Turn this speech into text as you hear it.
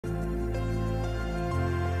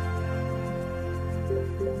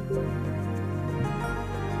Hello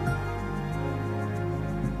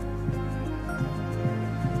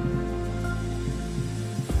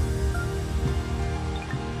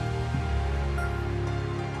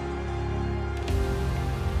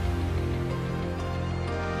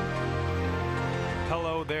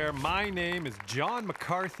there, my name is John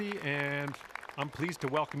McCarthy, and I'm pleased to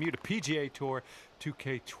welcome you to PGA Tour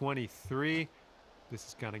 2K23. This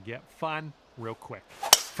is gonna get fun real quick.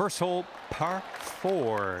 First hole, par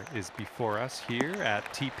 4, is before us here at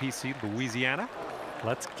TPC Louisiana.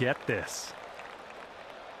 Let's get this.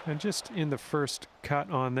 And just in the first cut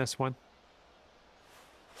on this one.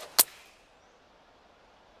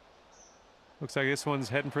 Looks like this one's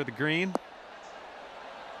heading for the green.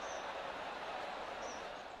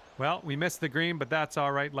 Well, we missed the green, but that's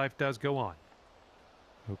all right. Life does go on.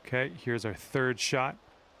 Okay, here's our third shot.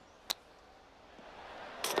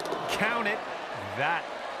 Count it. That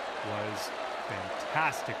was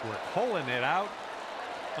fantastic work. Holing it out.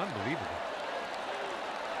 Unbelievable.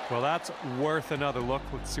 Well, that's worth another look.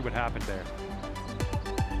 Let's see what happened there.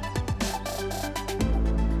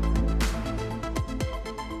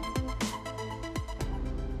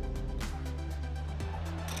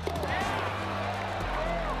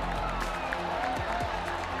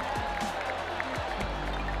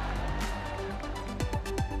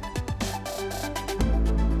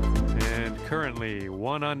 Currently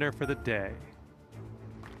 1 under for the day.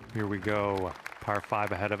 Here we go, par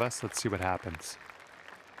 5 ahead of us. Let's see what happens.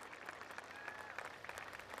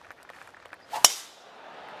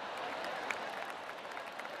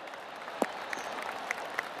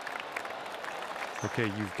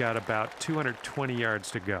 Okay, you've got about 220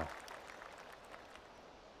 yards to go.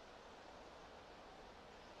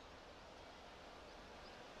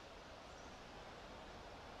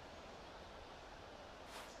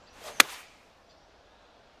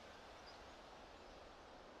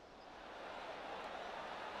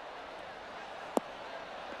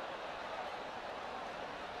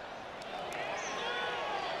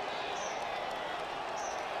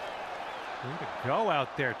 Way to go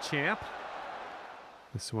out there, champ.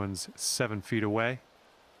 This one's 7 feet away.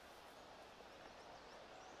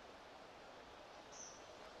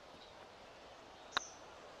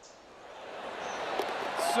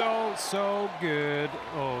 So good.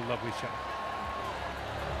 Oh, lovely shot.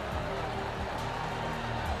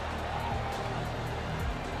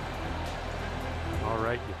 All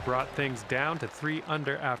right, you brought things down to 3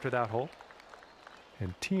 under after that hole.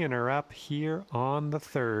 And teeing her up here on the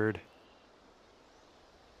 3rd.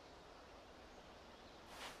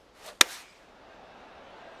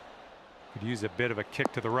 Could use a bit of a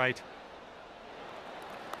kick to the right.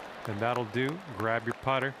 And that'll do. Grab your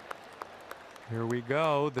putter. Here we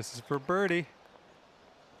go. This is for birdie.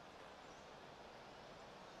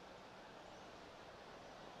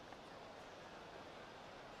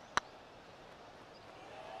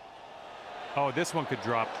 Oh, this one could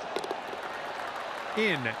drop.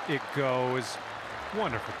 In it goes.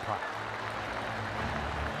 Wonderful putt.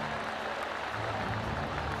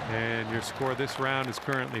 And your score this round is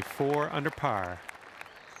currently 4 under par.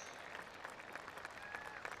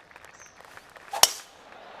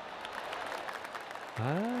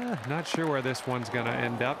 Not sure where this one's going to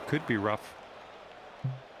end up. Could be rough.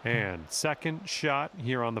 And second shot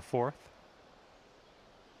here on the 4th.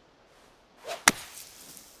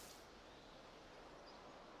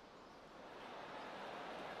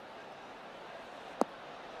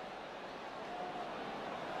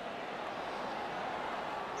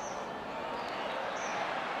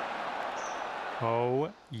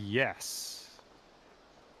 Oh, yes.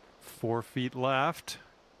 4 feet left.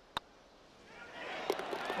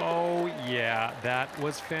 Oh, yeah, that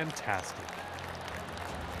was fantastic.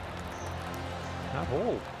 That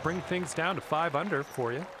hole bring things down to 5 under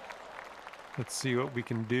for you. Let's see what we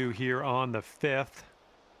can do here on the 5th.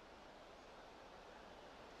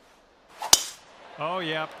 Oh,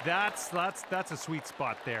 yeah, that's a sweet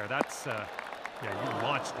spot there. That's, yeah, you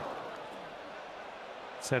launched it.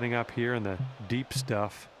 Setting up here in the deep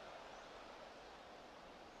stuff.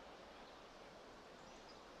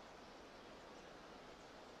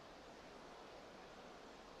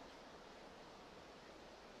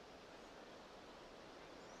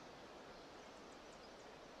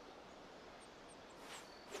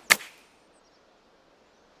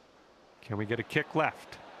 Can we get a kick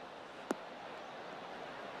left?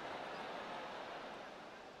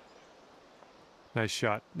 Nice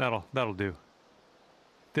shot. That'll do.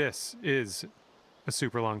 This is a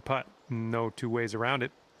super long putt. No two ways around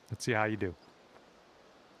it. Let's see how you do.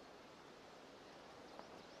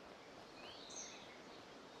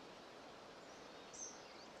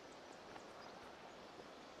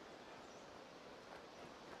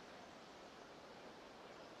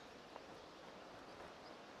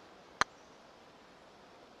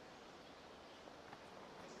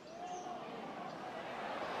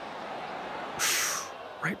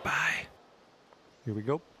 right by. Here we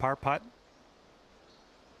go, par putt.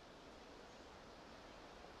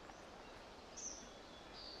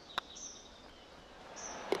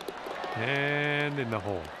 And in the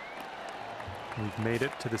hole. We've made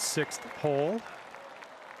it to the 6th hole.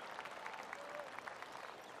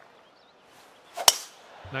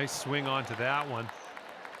 Nice swing onto that one.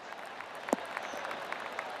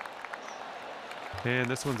 And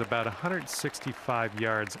this one's about 165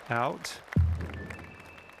 yards out.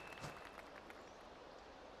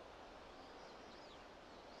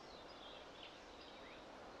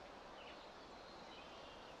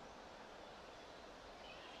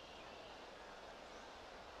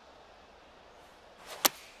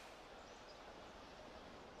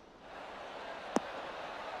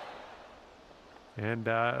 And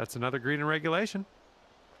that's another green in regulation.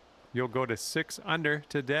 You'll go to 6 under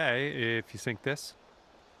today if you sink this.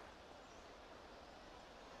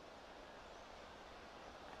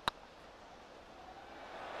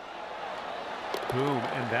 Boom,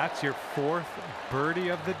 and that's your 4th birdie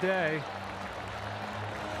of the day.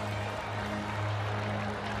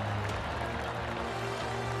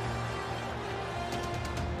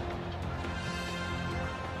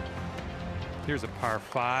 Here's a par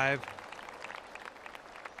 5.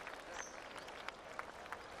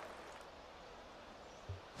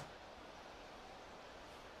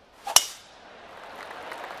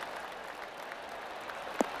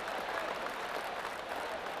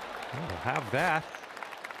 We'll have that.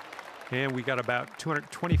 And we got about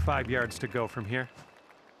 225 yards to go from here.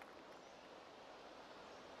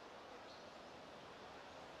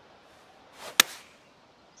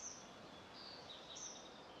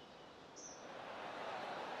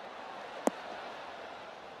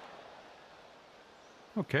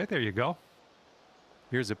 Okay, there you go.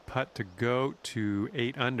 Here's a putt to go to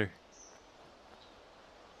 8 under.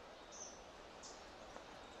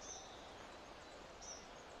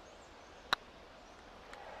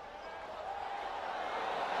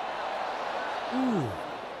 Ooh.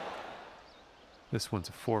 This one's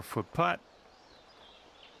a 4-foot putt.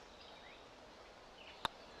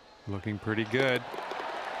 Looking pretty good.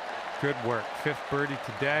 Good work. 5th birdie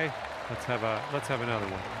today. Let's have another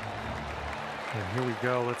one. And here we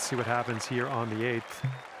go. Let's see what happens here on the 8th.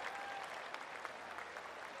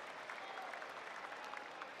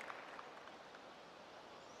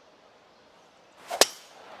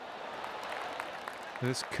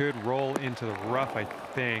 This could roll into the rough, I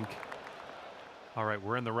think. All right,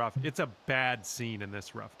 we're in the rough. It's a bad scene in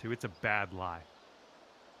this rough, too. It's a bad lie.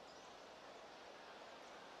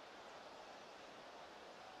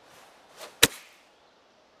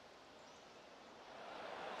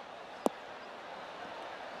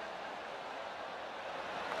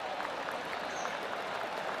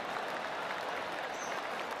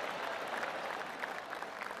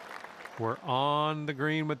 We're on the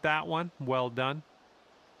green with that one. Well done.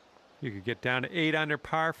 You could get down to 8 under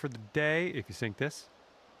par for the day if you sink this.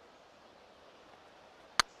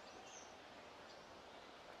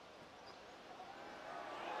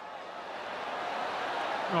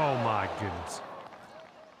 Oh my goodness.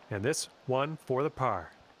 And this one for the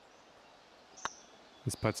par.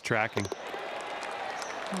 This putt's tracking.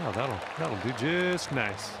 Oh, that'll do just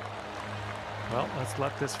nice. Well, let's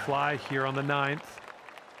let this fly here on the 9th.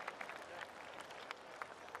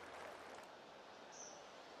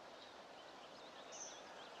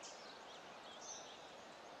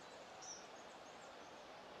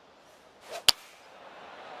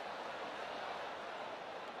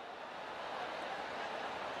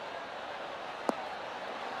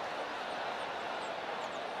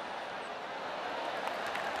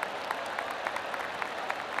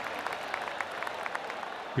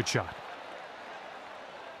 Good shot.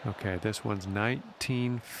 Okay, this one's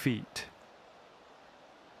 19 feet.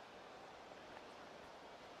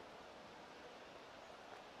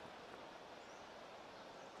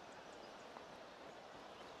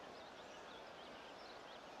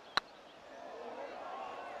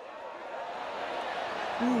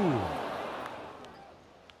 Ooh.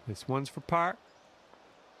 This one's for par.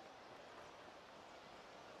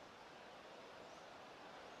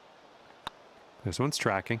 This one's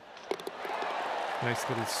tracking. Nice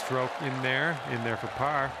little stroke in there for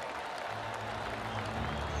par.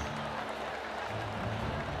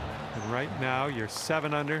 And right now you're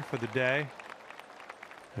 7 under for the day.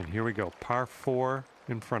 And here we go, par 4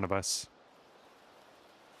 in front of us.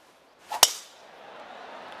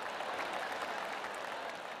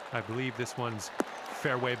 I believe this one's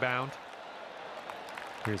fairway bound.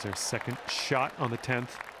 Here's our second shot on the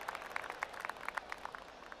 10th.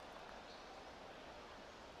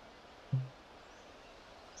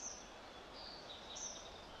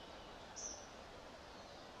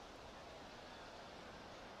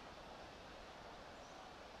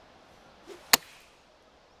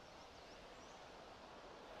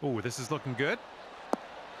 Oh, this is looking good.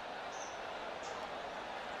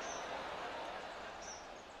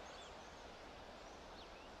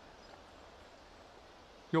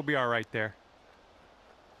 You'll be all right there.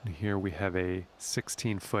 And here we have a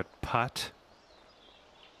 16-foot putt.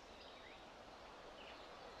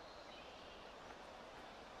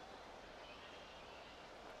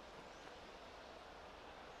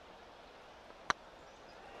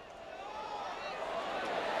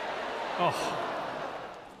 Oh.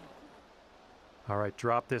 All right,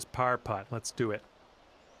 drop this par putt. Let's do it.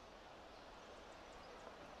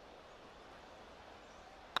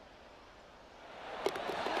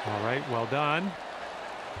 All right, well done.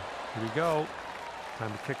 Here we go.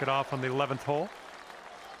 Time to kick it off on the 11th hole.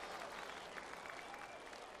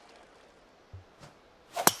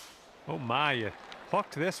 Oh my, you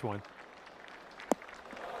hooked this one.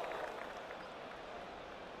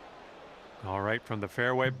 All right, from the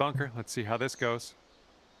fairway bunker. Let's see how this goes.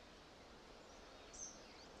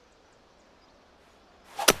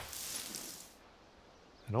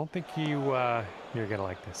 I don't think you're gonna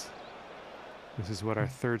like this. This is what our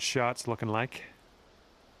third shot's looking like.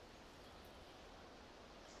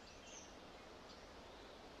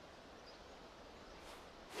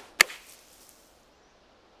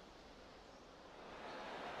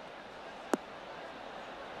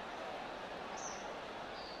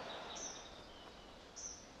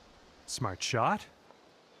 Smart shot.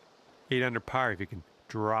 8 under par if you can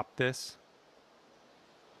drop this.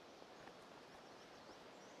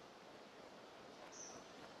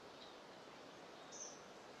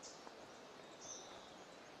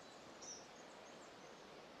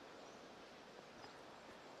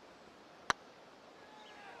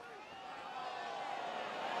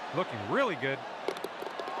 Looking really good.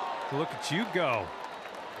 Look at you go.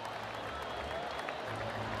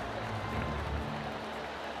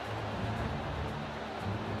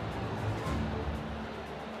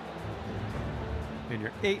 And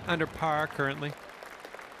you're 8 under par currently.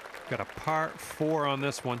 Got a par 4 on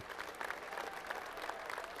this one.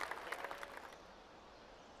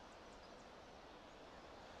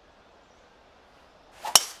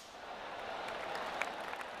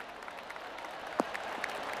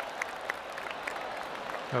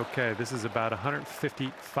 Okay, this is about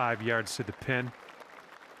 155 yards to the pin.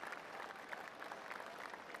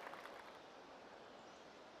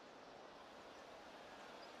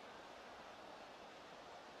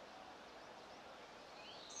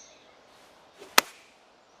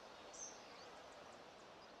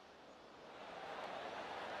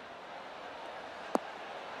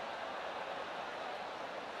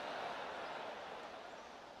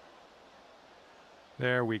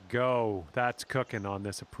 There we go. That's cooking on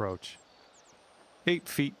this approach. 8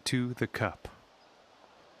 feet to the cup.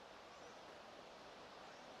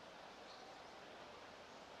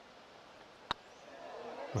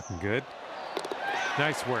 Looking good.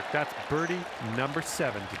 Nice work. That's birdie number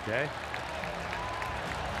 7 today.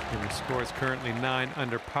 And the score is currently 9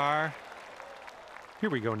 under par. Here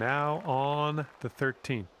we go now on the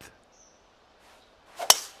 13th.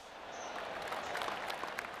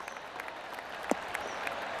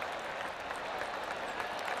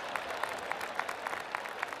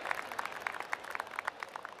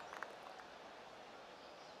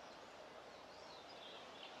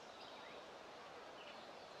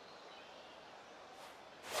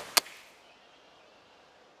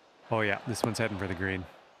 Oh yeah, this one's heading for the green.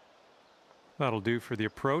 That'll do for the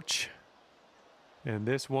approach. And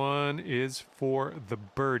this one is for the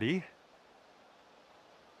birdie.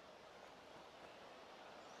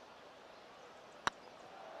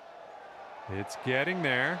 It's getting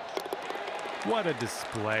there. What a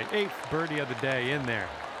display. 8th birdie of the day in there.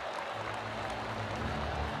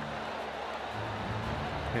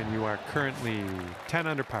 And you are currently 10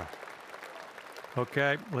 under par.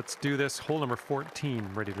 Okay, let's do this. Hole number 14,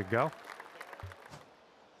 ready to go.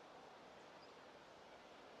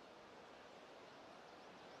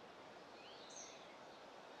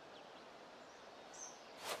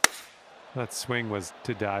 That swing was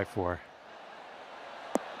to die for.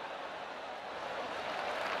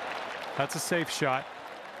 That's a safe shot.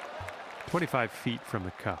 25 feet from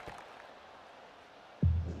the cup.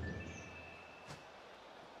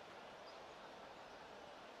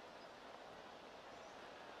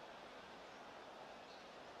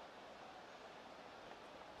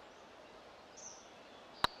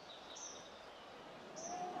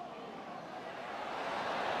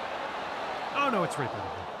 Oh no, it's right there.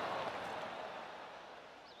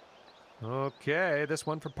 Okay, this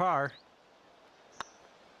one for par.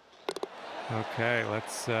 Okay,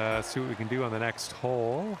 let's see what we can do on the next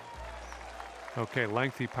hole. Okay,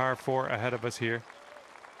 lengthy par 4 ahead of us here.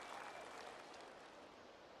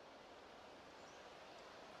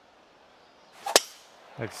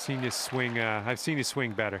 I've seen you swing. I've seen you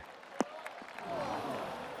swing better.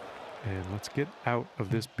 And let's get out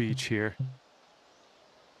of this beach here.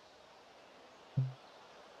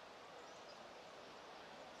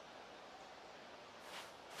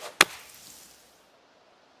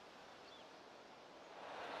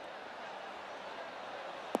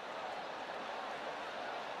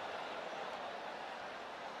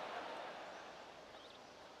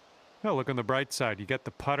 Well, look on the bright side. You get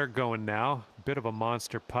the putter going now. Bit of a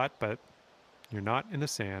monster putt, but you're not in the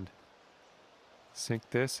sand. Sink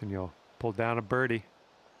this and you'll pull down a birdie.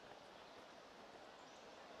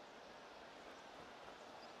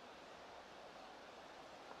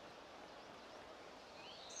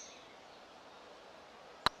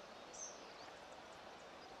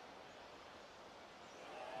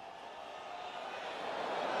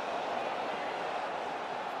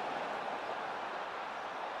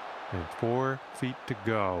 And 4 feet to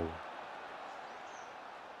go.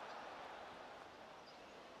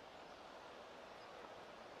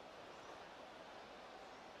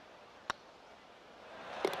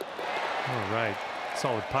 All right,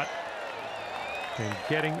 solid putt. And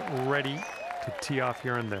getting ready to tee off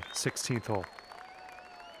here on the 16th hole.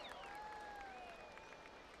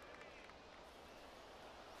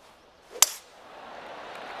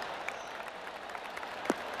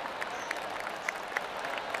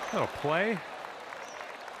 That'll play.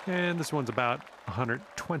 And this one's about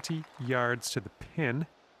 120 yards to the pin.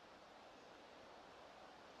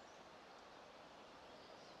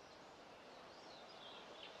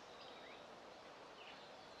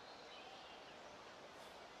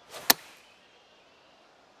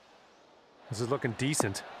 This is looking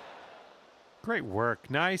decent. Great work.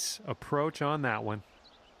 Nice approach on that one.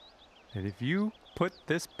 And if you put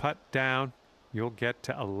this putt down, you'll get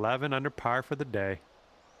to 11 under par for the day.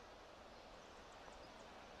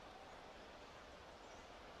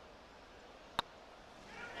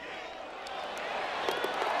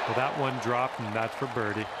 Well, that one dropped, and that's for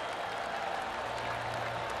birdie.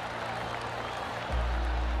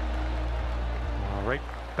 All right,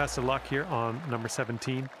 best of luck here on number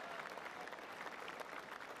 17.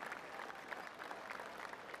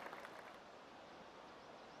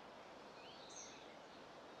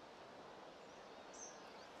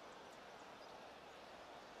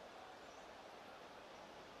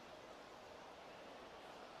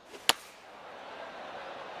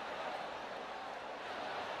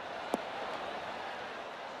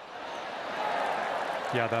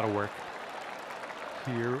 Yeah, that'll work.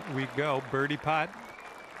 Here we go, birdie putt.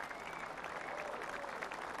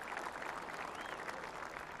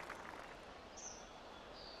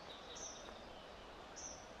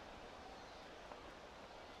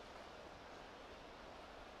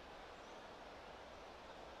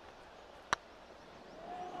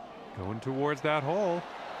 Going towards that hole.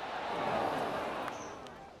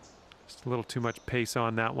 Just a little too much pace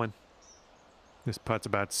on that one. This putt's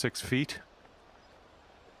about 6 feet.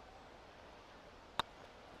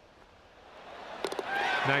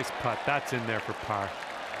 Nice putt. That's in there for par.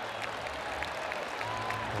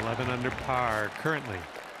 11 under par currently.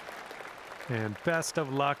 And best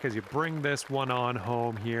of luck as you bring this one on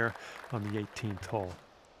home here on the 18th hole.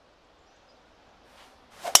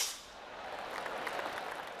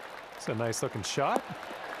 It's a nice looking shot.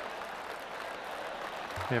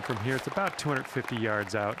 And from here, it's about 250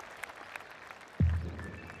 yards out.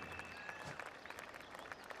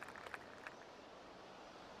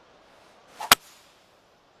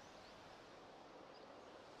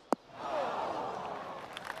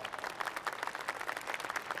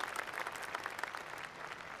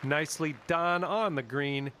 Nicely done on the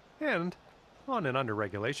green and on and under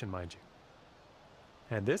regulation, mind you.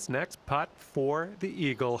 And this next putt for the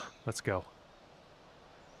eagle. Let's go.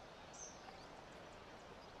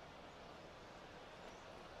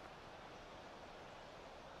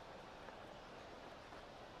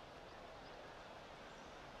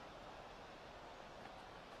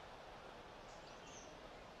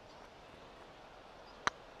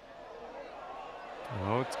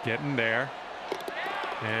 Oh, it's getting there.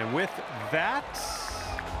 And with that,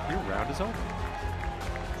 your round is over.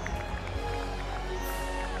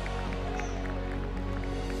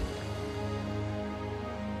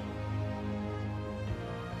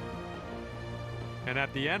 And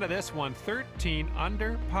at the end of this one, 13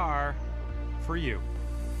 under par for you.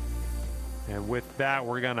 And with that,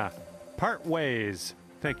 we're gonna part ways.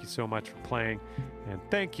 Thank you so much for playing. And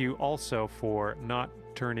thank you also for not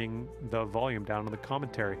turning the volume down on the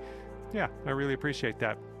commentary. Yeah, I really appreciate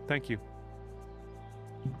that. Thank you.